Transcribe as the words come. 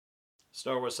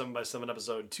Star Wars 7 by 7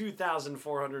 episode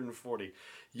 2440.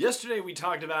 Yesterday we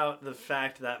talked about the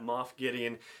fact that Moff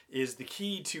Gideon is the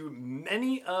key to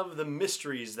many of the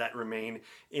mysteries that remain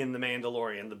in The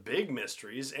Mandalorian, the big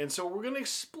mysteries, and so we're going to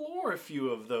explore a few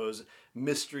of those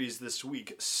mysteries this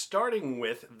week, starting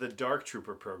with the Dark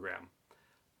Trooper program.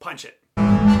 Punch it.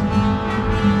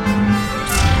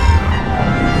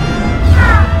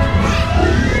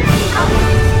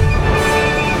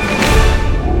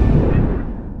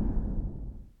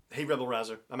 Hey Rebel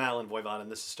Rouser, I'm Alan Voivod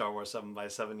and this is Star Wars 7 by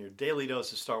 7, your daily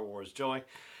dose of Star Wars joy,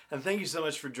 and thank you so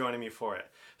much for joining me for it.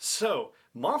 So,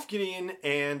 Moff Gideon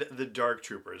and the Dark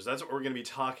Troopers, that's what we're going to be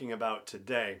talking about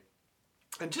today.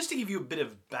 And just to give you a bit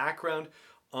of background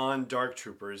on Dark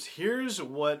Troopers, here's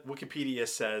what Wikipedia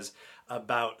says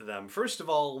about them. First of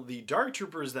all, the Dark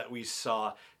Troopers that we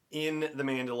saw in The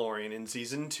Mandalorian in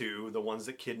Season 2, the ones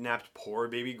that kidnapped poor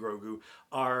baby Grogu,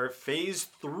 are Phase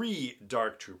 3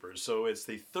 Dark Troopers. So it's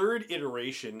the third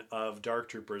iteration of Dark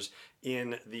Troopers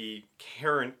in the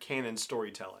current canon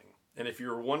storytelling. And if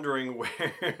you're wondering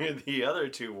where the other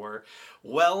two were,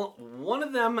 well, one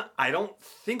of them I don't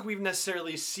think we've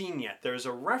necessarily seen yet. There's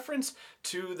a reference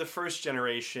to the first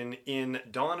generation in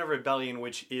Dawn of Rebellion,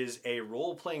 which is a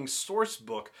role-playing source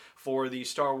book for the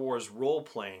Star Wars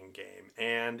role-playing game.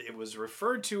 And it was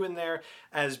referred to in there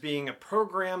as being a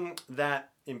program that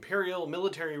Imperial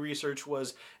military research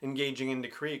was engaging in to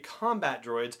create combat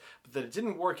droids, but that it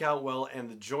didn't work out well, and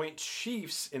the Joint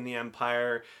Chiefs in the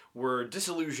Empire were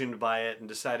disillusioned by it and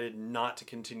decided not to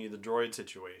continue the droid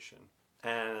situation.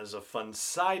 And as a fun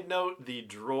side note, the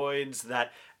droids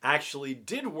that actually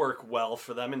did work well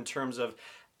for them in terms of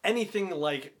anything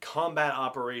like combat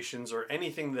operations or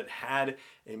anything that had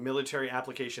a military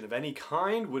application of any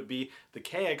kind would be the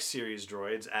KX series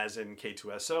droids, as in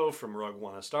K2SO from Rogue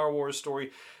One, a Star Wars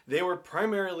story. They were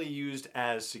primarily used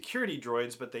as security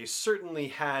droids, but they certainly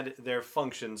had their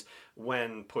functions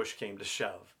when push came to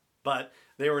shove. But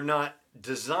they were not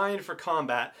designed for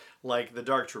combat like the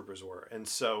Dark Troopers were. And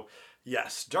so,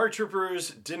 yes, Dark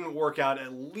Troopers didn't work out,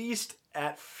 at least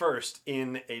at first,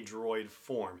 in a droid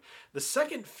form. The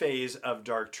second phase of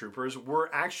Dark Troopers were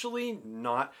actually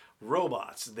not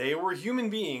robots. They were human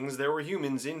beings. There were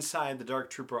humans inside the Dark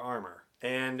Trooper armor.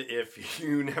 And if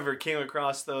you never came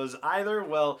across those either,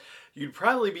 well, you'd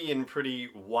probably be in pretty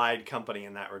wide company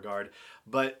in that regard.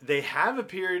 But they have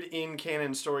appeared in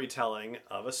canon storytelling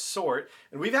of a sort,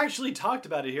 and we've actually talked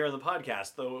about it here on the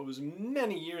podcast, though it was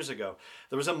many years ago.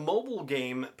 There was a mobile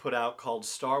game put out called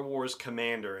Star Wars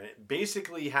Commander, and it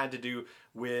basically had to do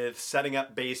with setting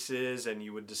up bases, and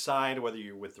you would decide whether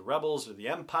you're with the Rebels or the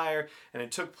Empire, and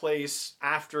it took place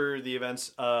after the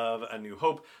events of A New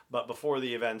Hope, but before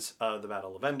the events of the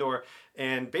Battle of Endor.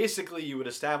 And basically you would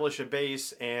establish a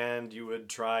base and you would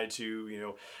try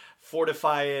to,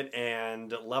 fortify it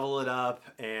and level it up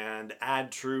and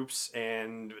add troops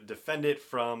and defend it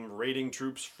from raiding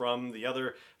troops from the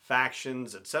other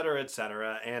factions, etc.,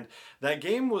 etc. And that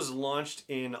game was launched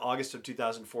in August of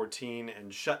 2014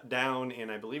 and shut down in,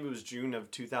 I believe it was June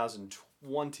of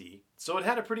 2020. So it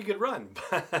had a pretty good run.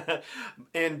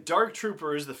 And Dark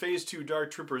Troopers, the Phase 2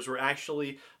 Dark Troopers, were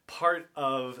actually part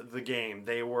of the game.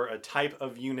 They were a type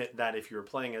of unit that, if you were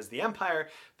playing as the Empire,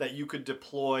 that you could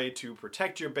deploy to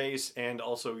protect your base and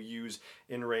also use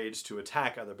in raids to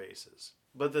attack other bases.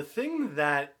 But the thing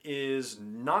that is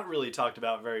not really talked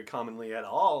about very commonly at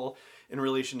all in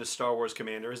relation to Star Wars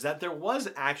Commander is that there was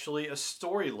actually a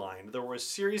storyline. There were a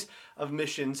series of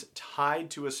missions tied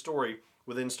to a story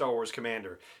within Star Wars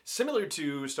Commander. Similar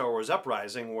to Star Wars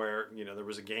Uprising, where, there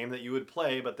was a game that you would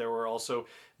play, but there were also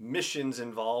missions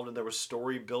involved, and there was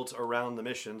story built around the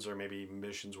missions, or maybe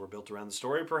missions were built around the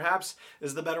story, perhaps,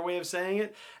 is the better way of saying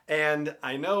it. And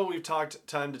I know we've talked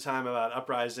time to time about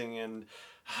Uprising, and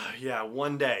yeah,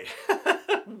 one day,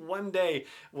 one day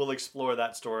we'll explore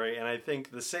that story, and I think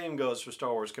the same goes for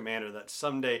Star Wars Commander, that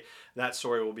someday that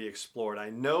story will be explored. I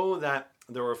know that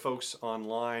there were folks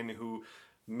online who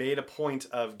made a point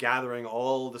of gathering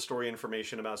all the story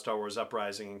information about Star Wars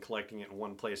Uprising and collecting it in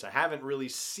one place. I haven't really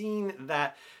seen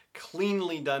that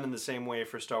cleanly done in the same way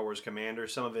for Star Wars Commander.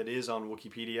 Some of it is on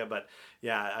Wikipedia, but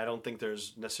yeah, I don't think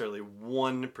there's necessarily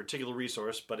one particular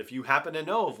resource, but if you happen to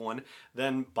know of one,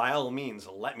 then by all means,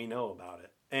 let me know about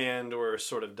it. And we're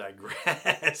sort of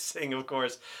digressing, of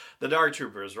course, the Dark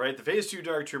Troopers, right? The Phase 2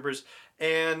 Dark Troopers.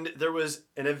 And there was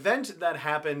an event that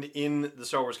happened in the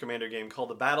Star Wars Commander game called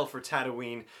the Battle for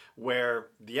Tatooine, where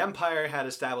the Empire had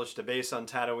established a base on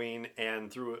Tatooine,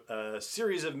 and through a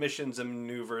series of missions and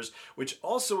maneuvers, which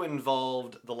also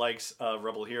involved the likes of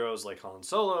Rebel heroes like Han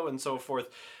Solo and so forth,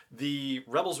 the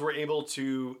Rebels were able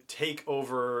to take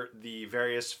over the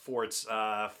various forts,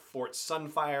 Fort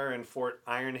Sunfire and Fort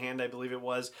Iron Hand, I believe it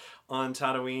was, on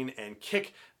Tatooine, and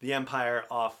kick the Empire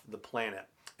off the planet.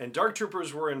 And Dark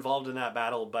Troopers were involved in that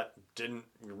battle, but didn't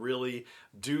really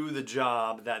do the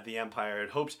job that the Empire had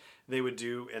hoped they would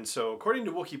do. And so, according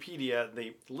to Wikipedia,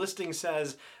 the listing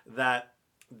says that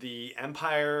the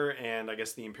Empire and I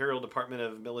guess the Imperial Department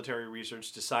of Military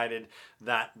Research decided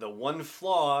that the one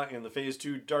flaw in the Phase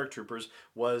 2 Dark Troopers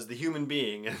was the human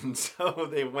being. And so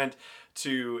they went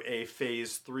to a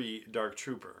Phase 3 Dark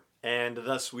Trooper. And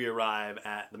thus we arrive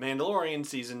at The Mandalorian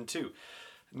Season 2.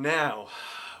 Now,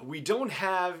 we don't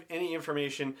have any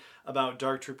information about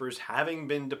Dark Troopers having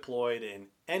been deployed in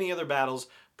any other battles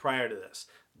prior to this.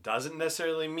 Doesn't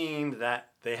necessarily mean that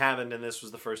they haven't and this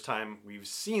was the first time we've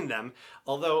seen them.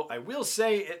 Although I will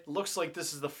say it looks like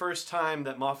this is the first time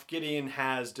that Moff Gideon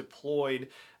has deployed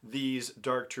these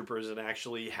Dark Troopers and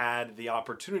actually had the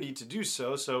opportunity to do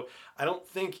so. So I don't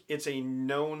think it's a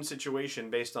known situation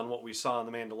based on what we saw in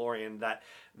The Mandalorian that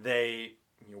they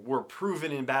were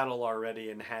proven in battle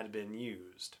already and had been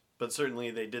used. But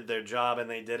certainly they did their job, and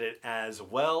they did it as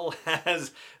well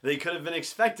as they could have been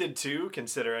expected to,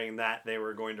 considering that they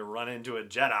were going to run into a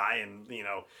Jedi, and,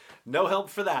 no help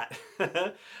for that,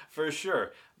 for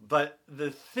sure. But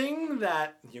the thing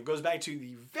that goes back to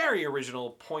the very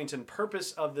original point and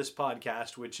purpose of this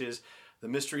podcast, which is the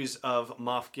mysteries of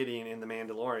Moff Gideon in The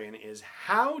Mandalorian, is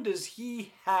how does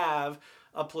he have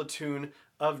a platoon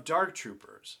of Dark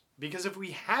Troopers? Because if we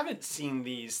haven't seen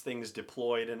these things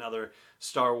deployed in other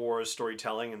Star Wars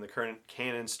storytelling and the current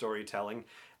canon storytelling,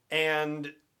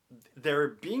 and they're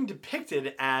being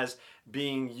depicted as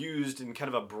being used in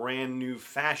kind of a brand new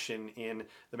fashion in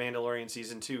The Mandalorian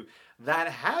Season 2, that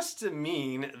has to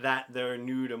mean that they're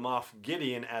new to Moff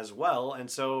Gideon as well.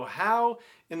 And so how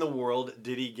in the world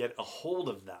did he get a hold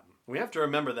of them? We have to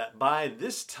remember that by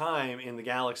this time in the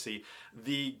galaxy,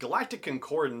 the Galactic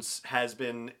Concordance has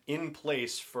been in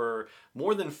place for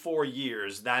more than 4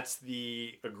 years. That's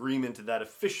the agreement that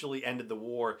officially ended the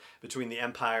war between the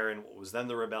Empire and what was then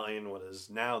the Rebellion, what is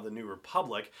now the New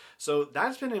Republic. So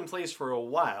that's been in place for a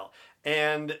while.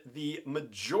 And the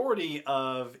majority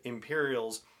of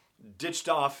Imperials ditched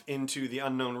off into the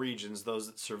unknown regions, those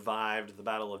that survived the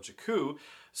Battle of Jakku.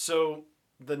 So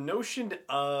the notion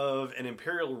of an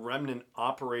Imperial remnant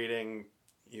operating,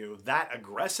 that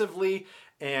aggressively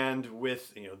and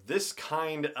with, this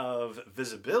kind of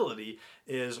visibility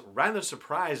is rather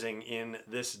surprising in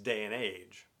this day and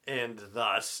age. And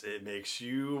thus, it makes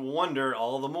you wonder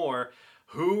all the more,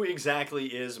 who exactly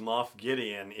is Moff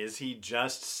Gideon? Is he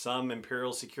just some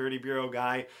Imperial Security Bureau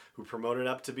guy who promoted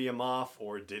up to be a Moff,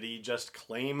 or did he just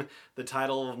claim the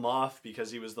title of Moff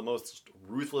because he was the most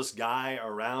ruthless guy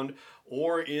around,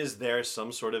 or is there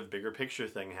some sort of bigger picture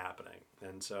thing happening?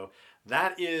 And so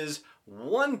that is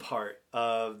one part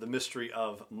of the mystery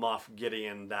of Moff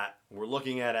Gideon that we're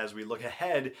looking at as we look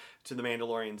ahead to The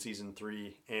Mandalorian Season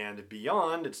 3 and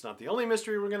beyond. It's not the only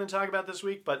mystery we're going to talk about this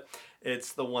week, but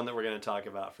it's the one that we're going to talk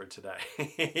about for today.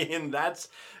 And that's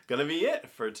going to be it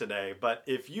for today. But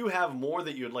if you have more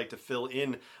that you'd like to fill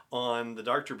in on the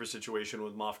Dark Trooper situation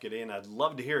with Moff Gideon, I'd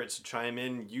love to hear it. So chime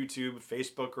in YouTube,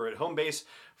 Facebook, or at home base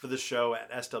for the show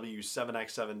at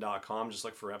sw7x7.com. Just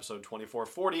look for episode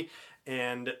 2440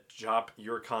 and drop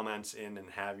your comments in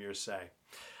and have your say.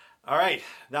 All right,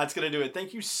 that's going to do it.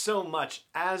 Thank you so much,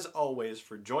 as always,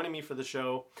 for joining me for the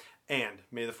show, and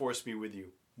may the Force be with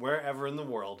you, wherever in the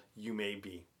world you may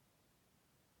be.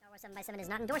 Star Wars 7x7 is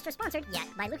not endorsed or sponsored yet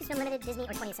by Lucasfilm Limited, Disney,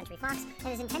 or 20th Century Fox,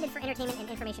 and is intended for entertainment and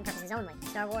information purposes only.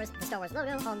 Star Wars, the Star Wars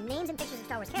logo, all names and pictures of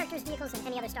Star Wars characters, vehicles, and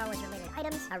any other Star Wars-related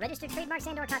items are registered trademarks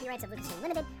and/or copyrights of Lucasfilm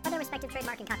Limited, or their respective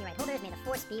trademark and copyright holders. May the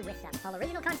Force be with them. All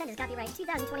original content is copyright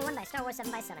 2021 by Star Wars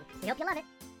 7x7. We hope you love it.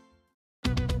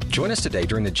 Join us today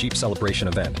during the Jeep Celebration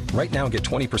event. Right now, get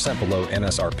 20% below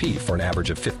MSRP for an average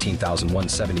of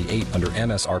 $15,178 under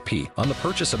MSRP on the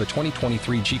purchase of a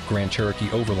 2023 Jeep Grand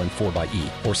Cherokee Overland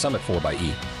 4xE or Summit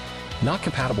 4xE. Not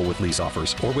compatible with lease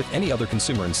offers or with any other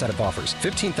consumer incentive offers.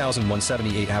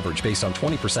 $15,178 average based on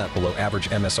 20% below average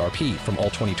MSRP from all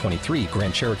 2023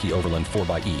 Grand Cherokee Overland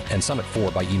 4xE and Summit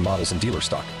 4xE models in dealer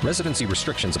stock. Residency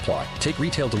restrictions apply. Take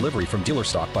retail delivery from dealer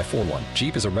stock by 4/1.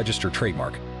 Jeep is a registered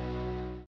trademark.